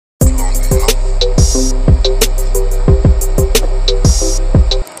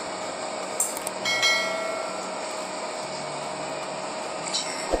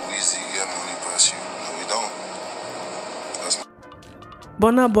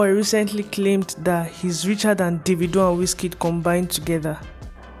Burna Boy recently claimed that he's richer than Davido and Wizkid combined together.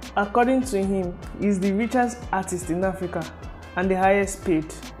 According to him, he's the richest artist in Africa and the highest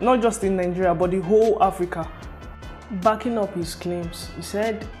paid, not just in Nigeria but the whole Africa. Backing up his claims, he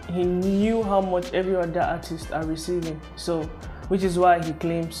said he knew how much every other artist are receiving, which is why he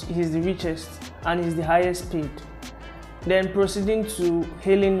claims he's the richest and he's the highest paid. Then proceeding to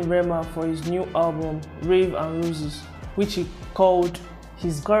hailing Rema for his new album Rave and Roses, which he called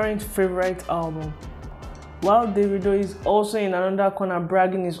his current favorite album. While Davido is also in another corner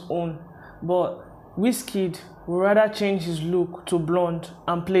bragging his own, but Wizkid would rather change his look to blonde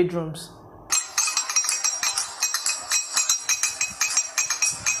and play drums.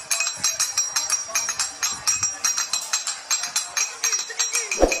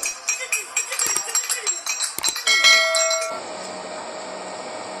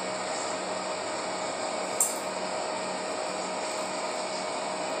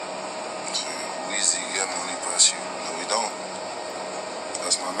 Weezy got money past you. No, we don't.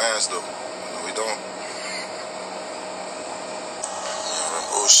 That's my man's though. No, we don't.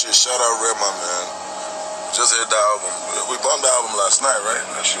 Oh shit, shout out Rema, man. Just heard the album. We bumped the album last night, right?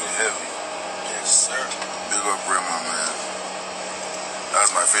 That shit was heavy. Yes, sir. Big up Rema, man.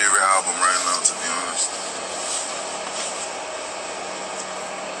 That's my favorite album right now, to be honest.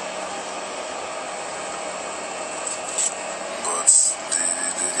 But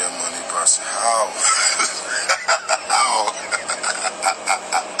they get money past you. How? How?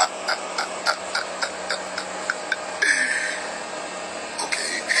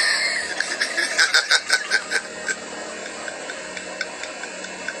 Okay.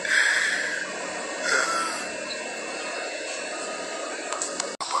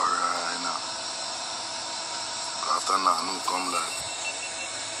 Right now. After now, no come live.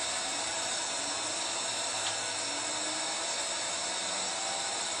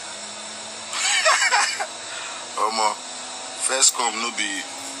 First come no be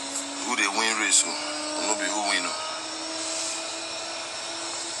who they win race, no be who win.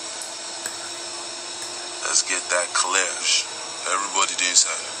 Let's get that clash. Everybody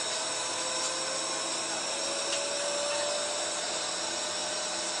inside.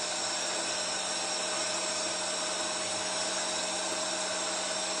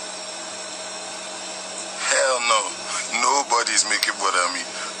 Hell no. Nobody's making better than me.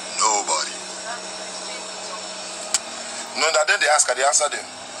 Nobody. No, that then they ask her, they answer them.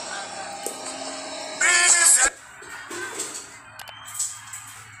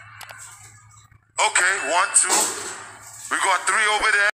 Okay, 1, 2. We got 3 over there.